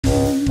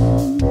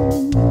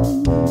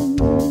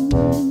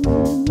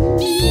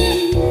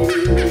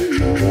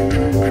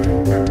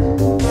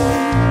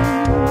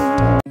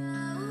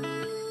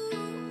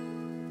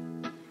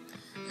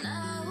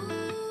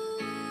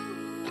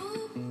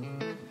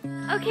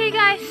Okay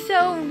guys,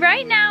 so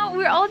right now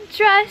we're all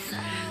dressed.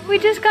 We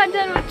just got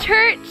done with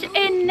church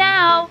and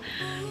now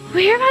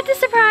we're about to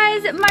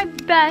surprise my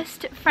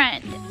best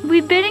friend.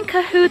 We've been in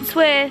cahoots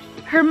with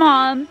her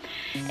mom,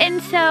 and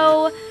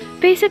so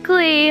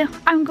basically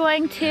I'm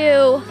going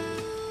to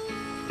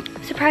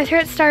surprise her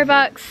at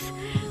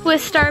Starbucks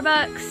with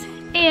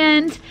Starbucks,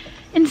 and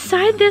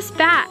inside this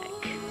bag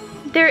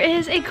there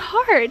is a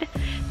card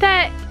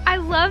that I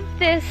love.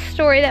 This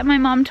story that my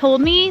mom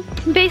told me.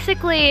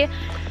 Basically,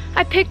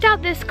 I picked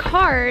out this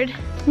card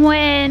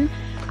when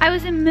I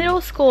was in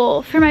middle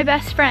school for my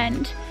best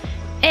friend,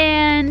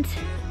 and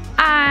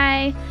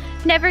I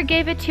never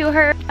gave it to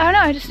her. I don't know,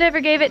 I just never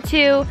gave it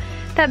to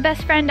that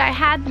best friend I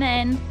had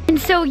then.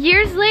 And so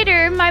years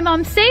later, my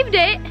mom saved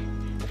it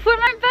for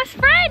my best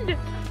friend.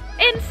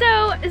 And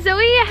so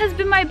Zoe has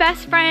been my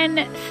best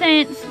friend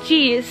since,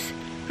 geez,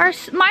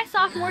 my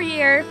sophomore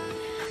year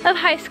of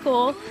high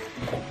school.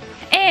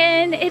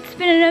 And it's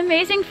been an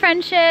amazing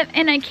friendship,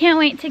 and I can't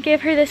wait to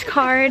give her this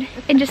card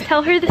and just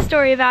tell her the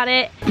story about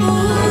it.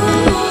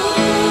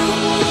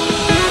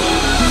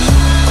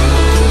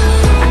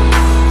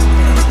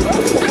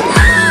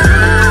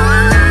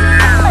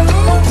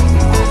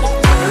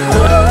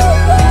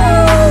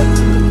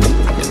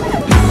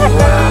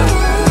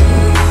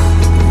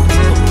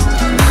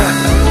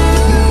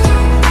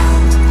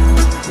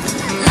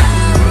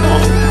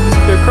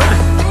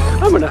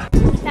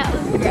 That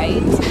was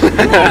great.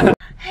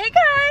 Hey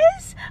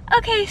guys!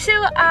 Okay, so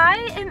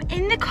I am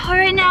in the car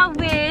right now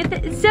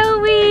with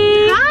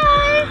Zoe.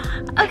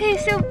 Hi! Okay,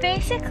 so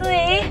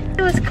basically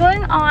what's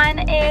going on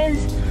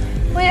is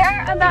we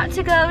are about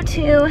to go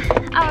to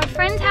our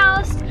friend's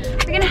house.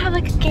 We're gonna have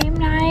like a game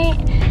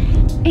night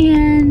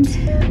and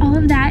all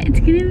of that. It's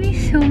gonna be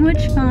so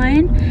much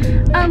fun.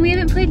 We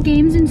haven't played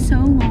games in so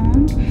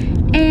long,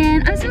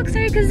 and I'm so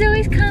excited because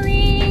Zoe's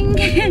coming.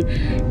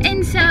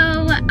 And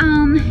so,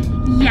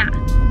 yeah.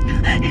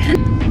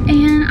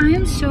 And I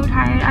am so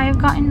tired. I have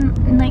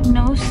gotten like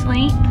no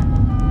sleep.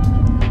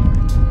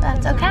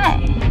 That's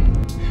okay.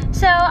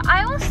 So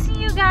I will see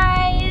you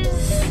guys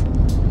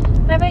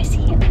whenever I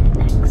see you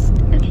next.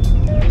 Okay.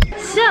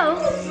 So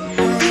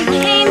we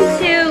came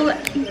to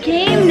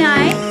game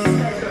night.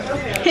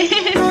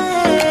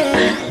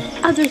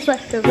 I'll just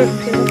leftover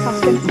paper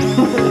costume.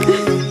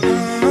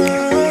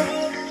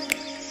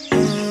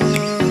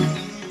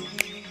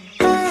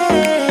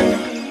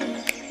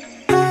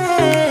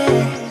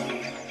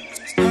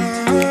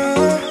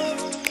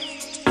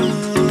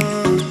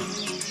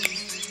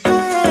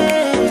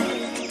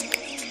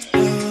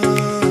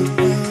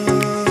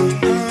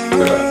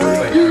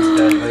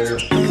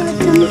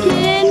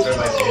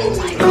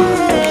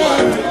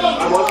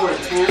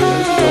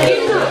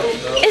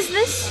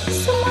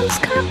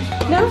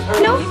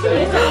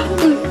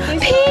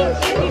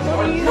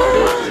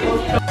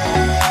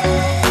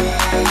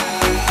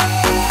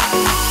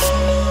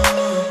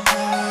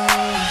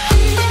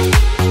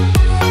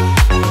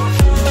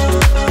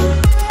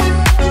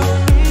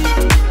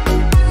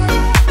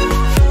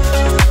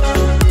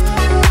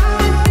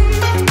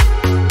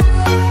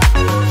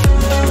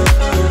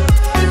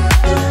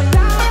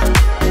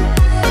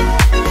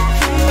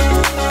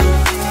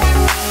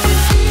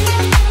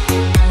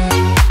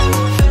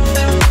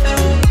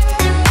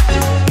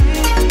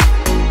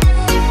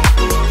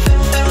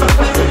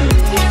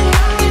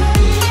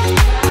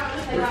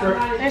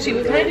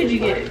 What kind did you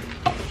get?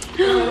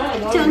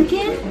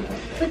 Dunkin'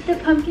 with the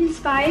pumpkin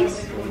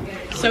spice.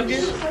 So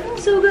good?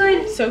 So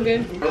good. So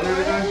good. No!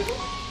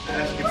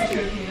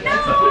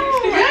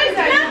 You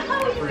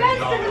guys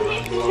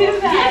didn't do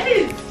that.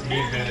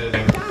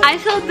 I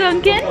saw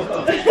Dunkin'.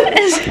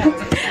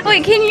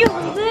 Wait, can you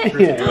hold it?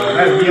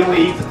 Yeah. He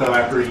only eats it though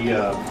after he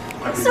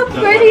It's so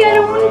pretty, I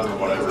don't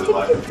want to take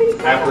your pretty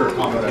after a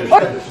competition.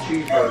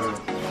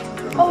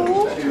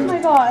 Oh my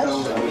gosh.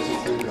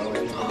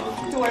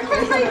 Oh my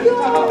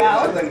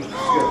god!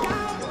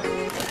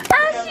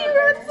 Ashley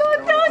runs on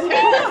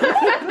Dunkin'!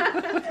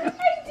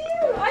 I do!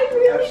 I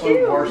really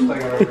do!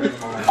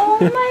 Oh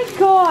my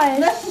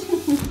gosh!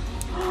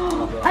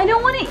 I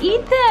don't want to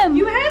eat them!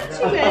 You have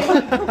to, man!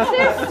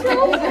 They're so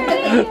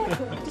pretty!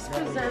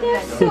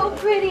 They're so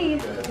pretty!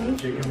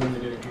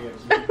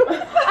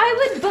 I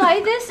would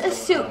buy this a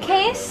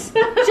suitcase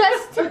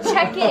just to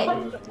check it.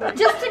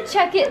 Just to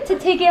check it, to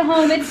take it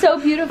home. It's so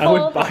beautiful. I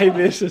would buy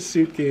this a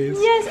suitcase.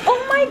 Yes,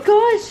 oh my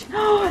gosh.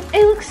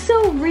 It looks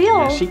so real.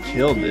 Yeah, she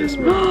killed this,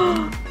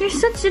 man. You're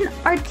such an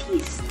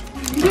artiste.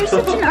 You're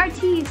such an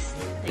artiste.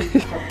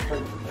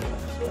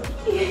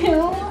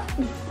 Ew.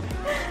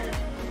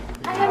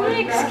 I have an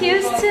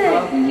excuse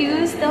to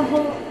use the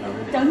whole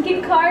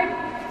Dunkin' card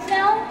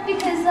now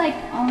because like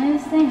only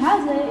this thing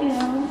has it, you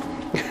know.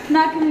 I'm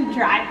not gonna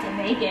drive to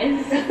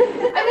Vegas. I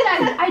mean,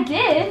 I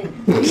did.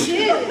 You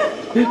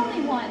did?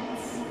 Only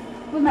once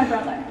with my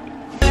brother.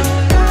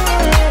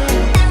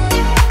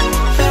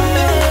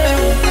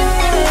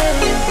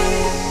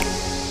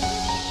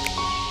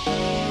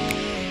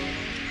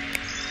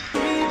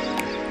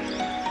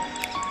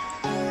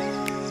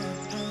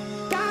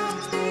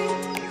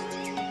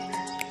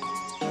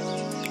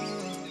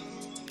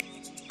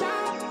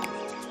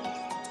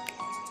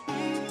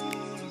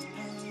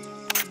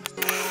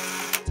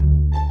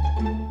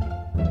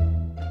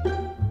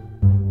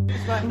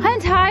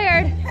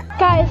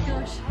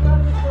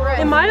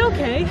 am I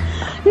okay?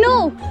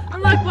 No.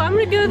 I'm like, well, I'm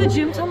gonna go to the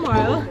gym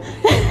tomorrow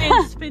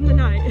and spend the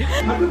night.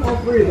 I think all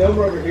three of them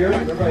are over here.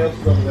 Everybody else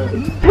is over there.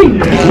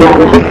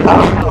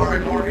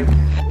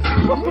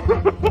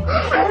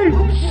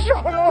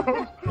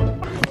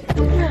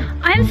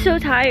 I'm so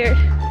tired.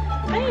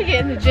 I need to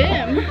get in the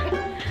gym.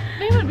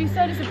 They would be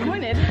so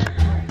disappointed.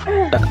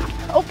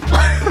 Oh.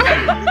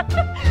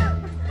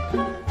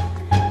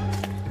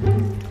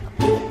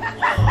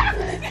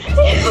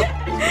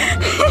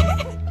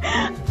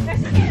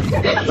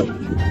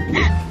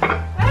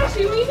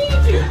 Actually, we need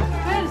to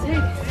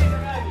take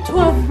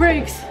 12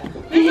 breaks.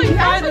 It's like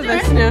 5 of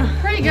us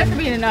now. Pretty good for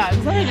being a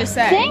Nugs, let me just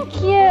say. Thank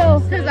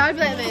you. Because I'd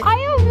be like this.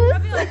 I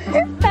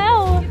almost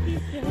fell.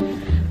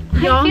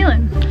 How you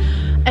feeling?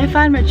 If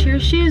I had my cheer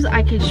shoes,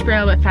 I could sprint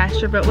a little bit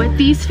faster, but with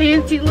these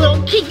fancy little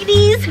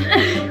kitties,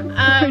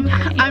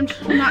 I'm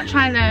not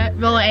trying to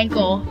roll an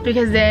ankle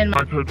because then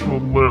my coach will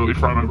literally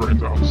fry my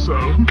brains out, so.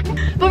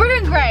 But we're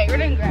doing great, we're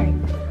doing great.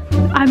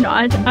 I'm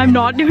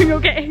not doing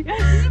okay.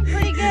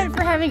 Pretty good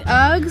for having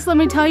Uggs, let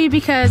me tell you,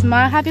 because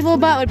my happy little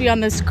butt would be on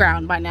this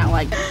ground by now,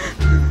 like.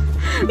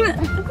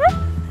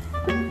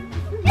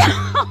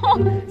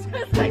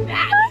 Just like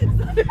that.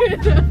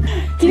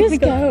 Just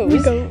go.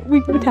 We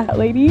go tat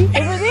lady.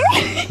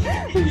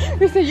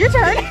 We said your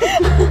turn.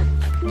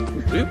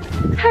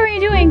 How are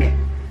you doing?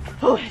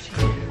 Oh,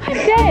 I'm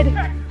dead.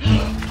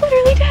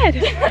 Literally dead.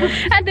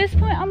 At this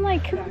point, I'm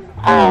like,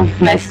 oh,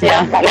 missed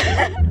ya.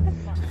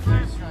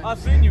 I've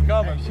seen you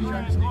coming. She's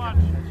trying to sneak up.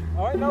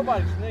 All right,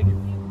 nobody's sneaking.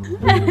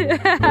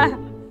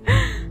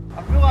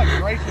 I feel like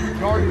Grace is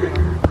guarding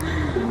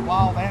a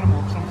wild animal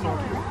of some sort.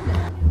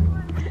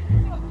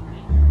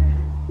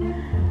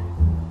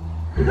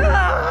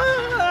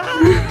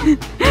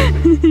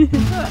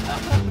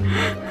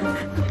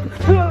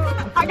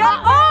 I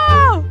got,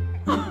 oh!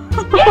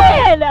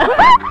 Good!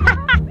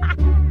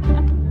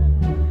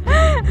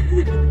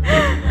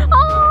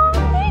 Oh,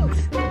 thanks.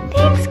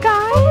 Thanks,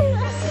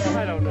 guys.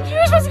 I don't know. You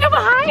were supposed to go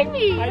behind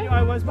me.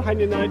 I was behind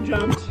you and I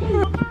jumped.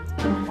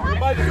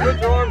 Somebody just put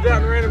your arms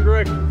out in random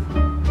directions.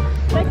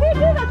 They can't do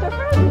that, they're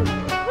frozen.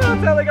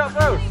 That's how they got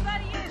froze.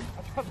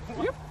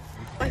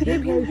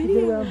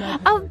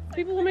 Oh,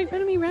 People will make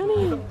fun of me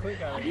running. girl.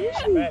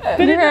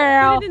 Put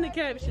it in the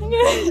caption.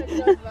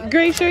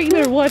 Grace, sure, you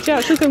better watch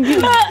out. She'll come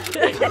get me.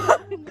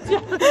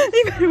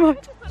 You better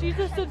watch. She's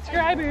a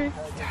subscriber.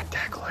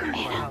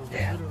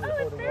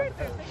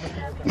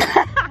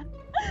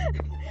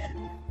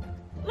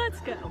 Let's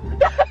go.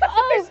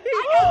 Oh,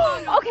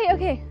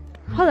 okay.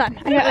 Hold on.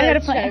 I got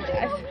a plan.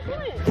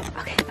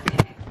 Okay.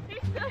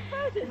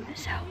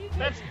 So,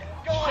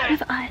 one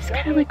of us,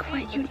 kind of like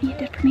what you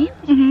did for me.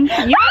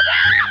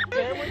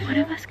 One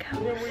of us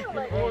goes,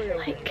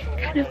 like,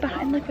 kind of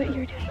behind, like what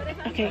you're doing.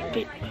 Okay,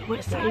 but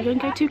what side are you gonna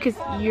go to? Because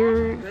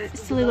your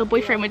silly little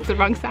boyfriend went to the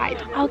wrong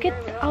side.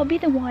 I'll be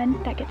the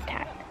one that gets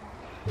tagged.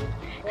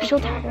 Cause she'll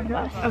tag one of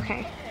us.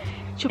 Okay.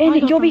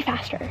 And you'll be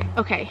faster.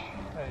 Okay.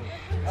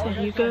 So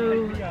you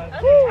go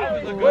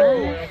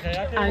left,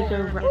 I go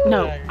right.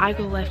 No, I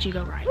go left, you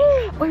go right.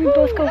 Or we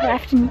both go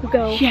left and you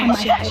go on my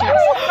side.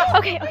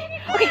 Okay, come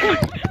on.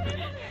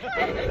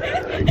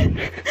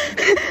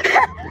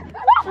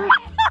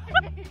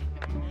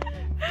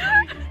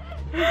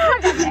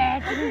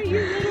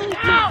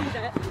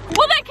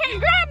 Well, they can't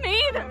grab me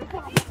either.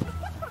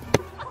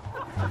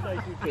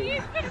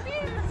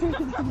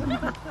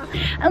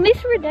 At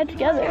least we're dead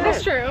together.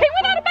 That's true. They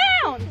went out of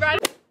bounds. Right.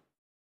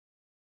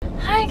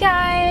 Hi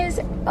guys.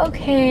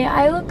 Okay,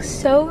 I look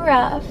so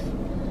rough,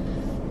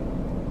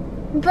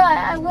 but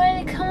I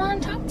wanted to come on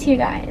and talk to you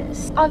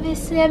guys.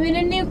 Obviously, I'm in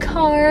a new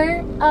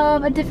car,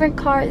 a different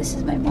car. This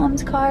is my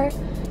mom's car,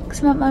 because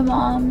I'm at my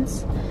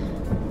mom's.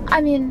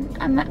 I mean,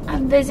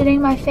 I'm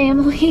visiting my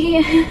family.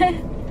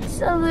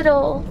 It's a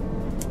little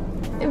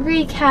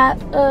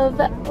recap of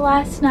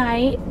last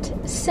night.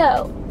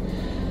 So,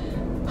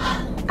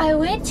 I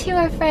went to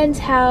our friend's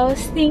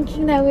house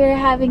thinking that we were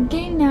having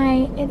game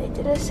night, and they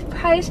did a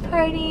surprise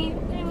party,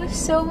 and it was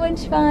so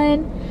much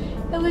fun.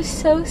 It was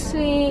so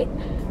sweet.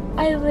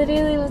 I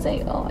literally was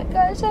like, oh my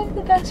gosh, I have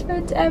the best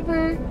friends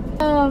ever.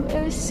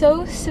 It was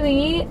so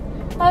sweet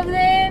of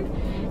them,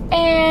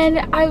 and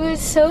I was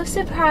so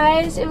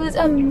surprised. It was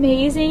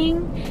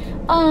amazing.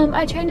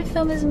 I tried to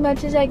film as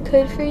much as I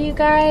could for you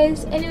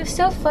guys, and it was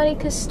so funny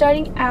because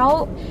starting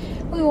out,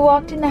 we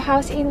walked in the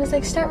house and was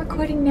like, start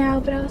recording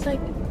now, but I was like,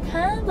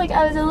 huh? Like,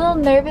 I was a little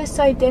nervous,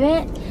 so I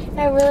didn't, and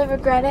I really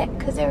regret it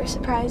because they were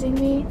surprising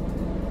me.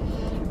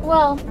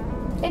 Well,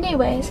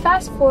 anyways,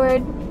 fast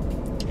forward.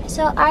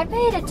 So I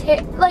made a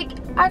tip, like,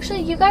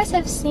 actually you guys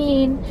have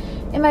seen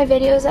in my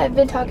videos I've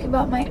been talking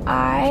about my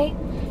eye,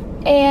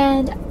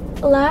 and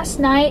last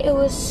night it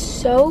was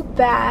so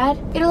bad.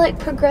 It'll like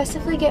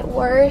progressively get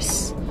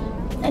worse,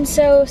 and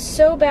so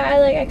bad,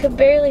 like I could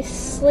barely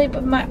sleep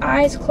with my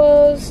eyes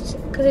closed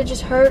because it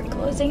just hurt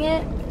closing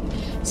it.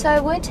 So I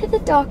went to the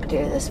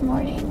doctor this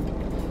morning,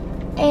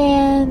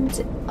 and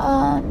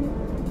I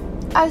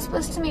was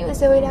supposed to meet with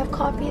Zoe to have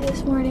coffee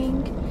this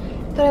morning,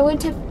 but I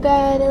went to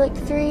bed at like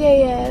 3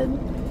 a.m.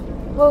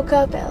 woke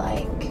up at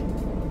like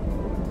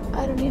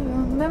I don't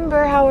even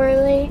remember how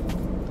early,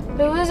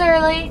 but it was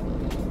early.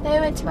 Then I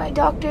went to my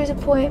doctor's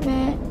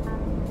appointment.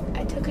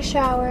 I took a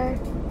shower,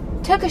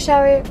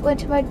 went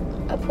to my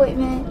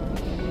appointment,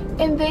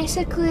 and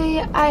basically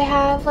I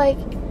have like,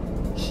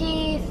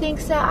 he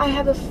thinks that I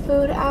have a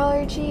food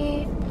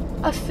allergy.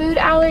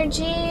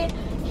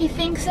 He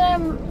thinks that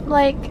I'm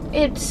like,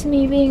 it's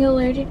me being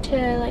allergic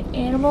to like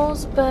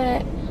animals,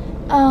 but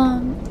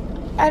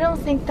I don't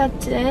think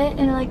that's it,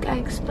 and like I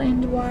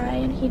explained why,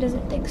 and he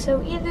doesn't think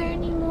so either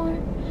anymore.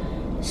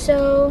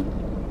 So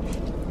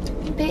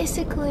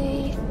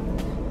basically,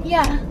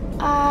 yeah,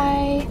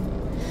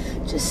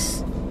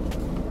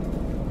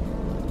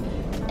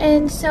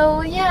 and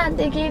so yeah,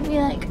 they gave me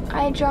like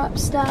eye drop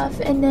stuff,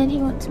 and then he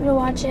wants me to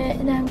watch it,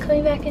 and then I'm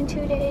coming back in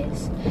 2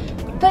 days.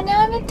 But now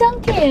I'm at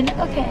Dunkin'.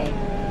 Okay,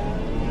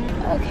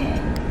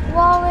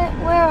 wallet,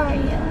 where are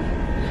you?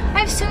 I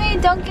have so many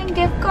Dunkin'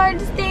 gift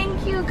cards.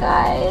 Thank you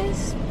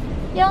guys.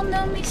 Y'all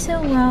know me so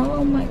well.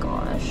 Oh my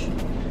gosh.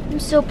 I'm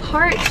so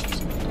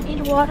parched. I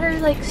need water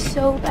like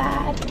so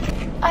bad.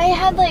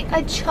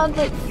 I chugged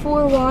like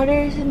 4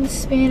 waters in the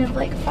span of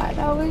like 5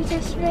 hours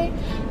yesterday.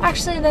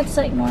 Actually, that's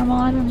like normal.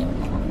 I don't even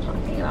know what I'm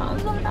talking about. I'm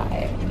so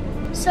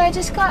tired. So I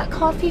just got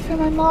coffee for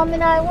my mom,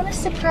 and I want to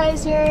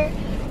surprise her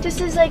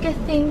just as like a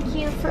thank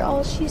you for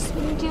all she's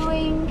been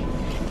doing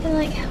and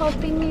like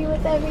helping me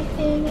with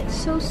everything. It's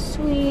so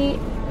sweet.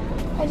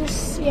 I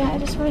just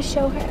want to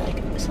show her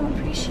like some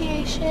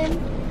appreciation.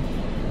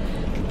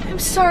 I'm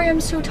sorry, I'm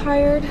so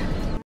tired.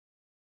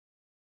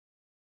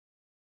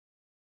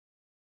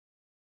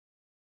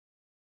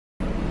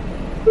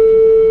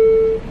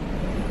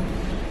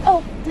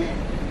 Oh.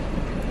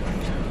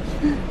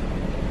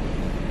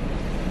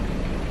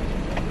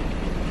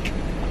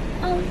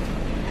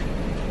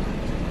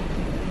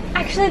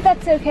 Actually,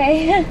 that's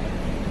okay.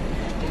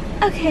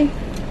 Okay.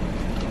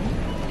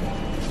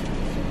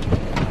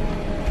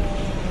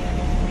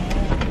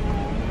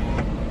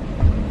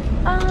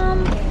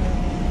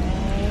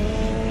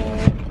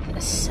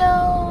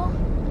 So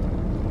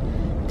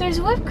there's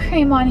whipped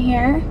cream on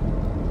here.